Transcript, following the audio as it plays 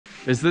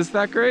Is this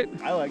that great?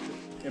 I liked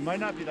it. It might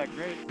not be that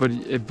great.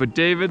 But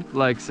David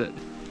likes it.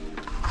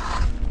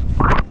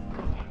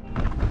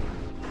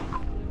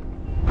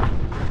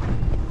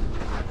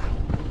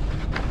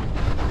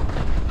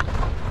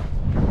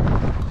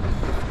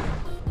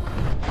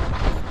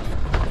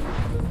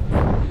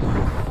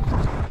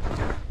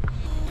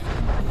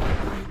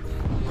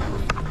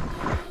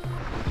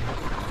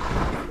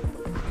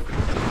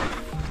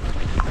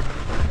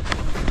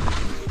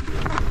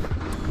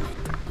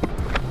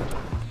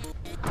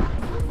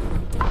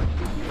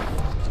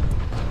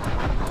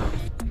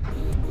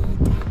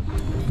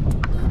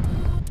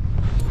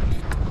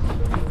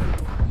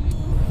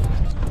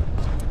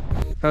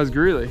 How's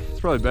Greeley? It's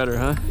probably better,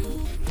 huh?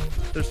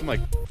 There's some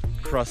like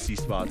crusty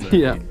spots.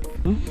 Yeah.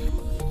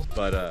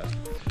 But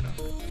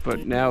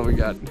now we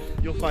got.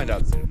 You'll find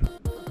out soon.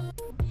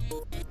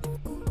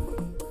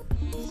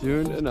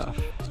 Soon enough.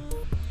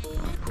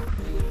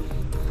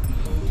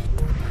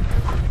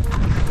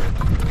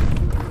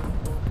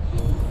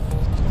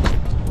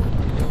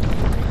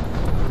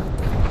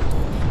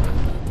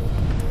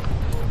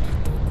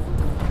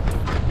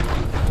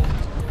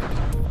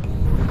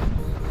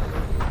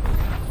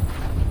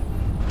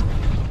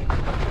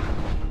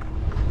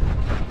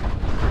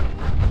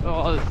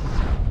 Oh, this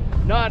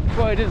is not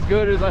quite as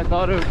good as I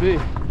thought it would be.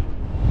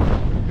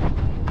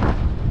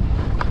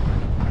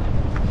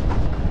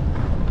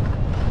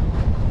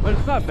 But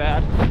it's not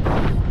bad.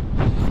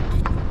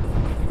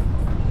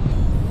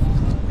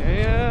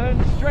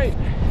 And straight.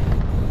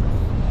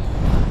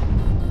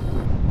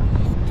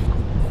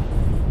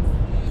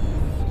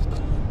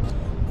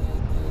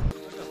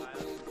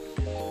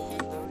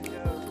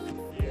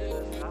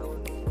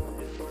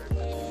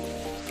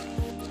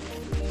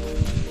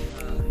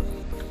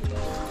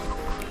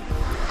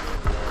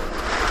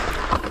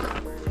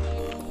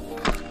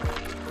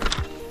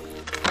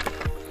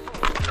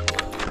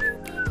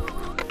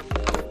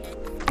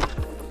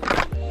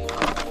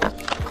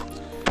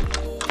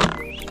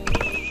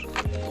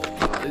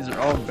 These are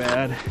all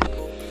bad.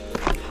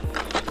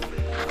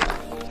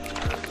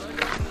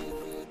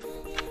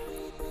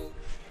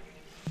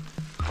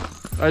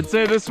 I'd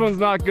say this one's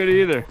not good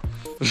either.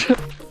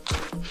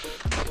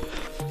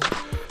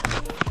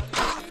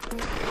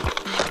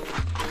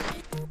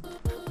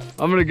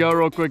 I'm gonna go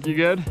real quick. You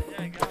good?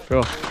 Yeah, I got it.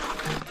 Cool.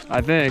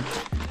 I think.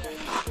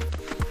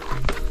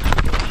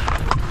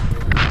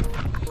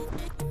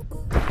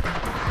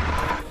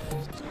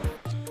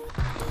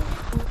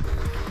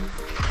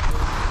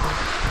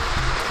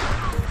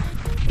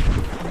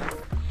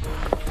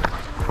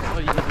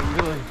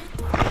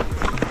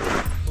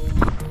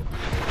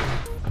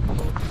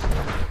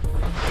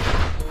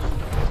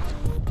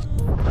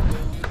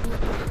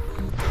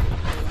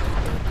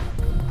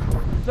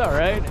 It's all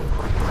right.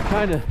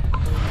 Kind of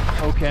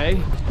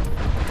okay.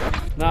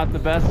 Not the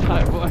best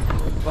time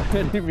by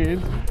any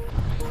means.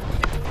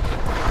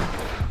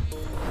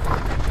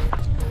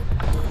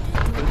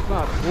 But it's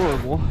not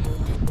horrible.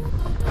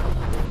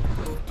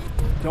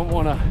 Don't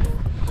want to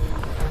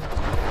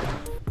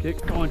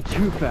get going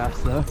too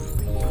fast though.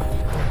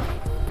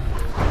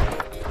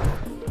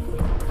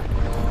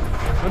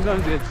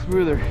 Sometimes it gets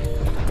smoother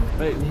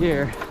right in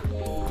here,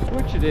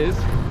 which it is.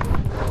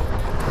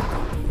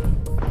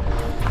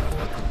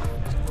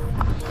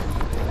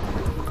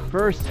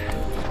 First,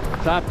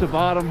 top to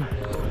bottom,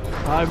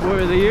 high boy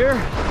of the year.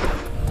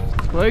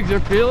 Legs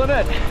are feeling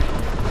it.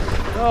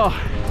 Oh,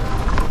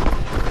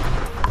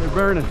 they're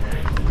burning.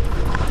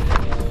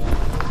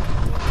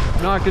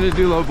 Not gonna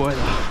do low boy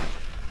though.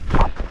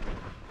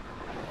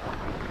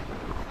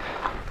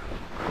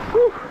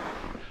 Whew.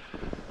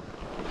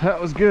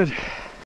 That was good.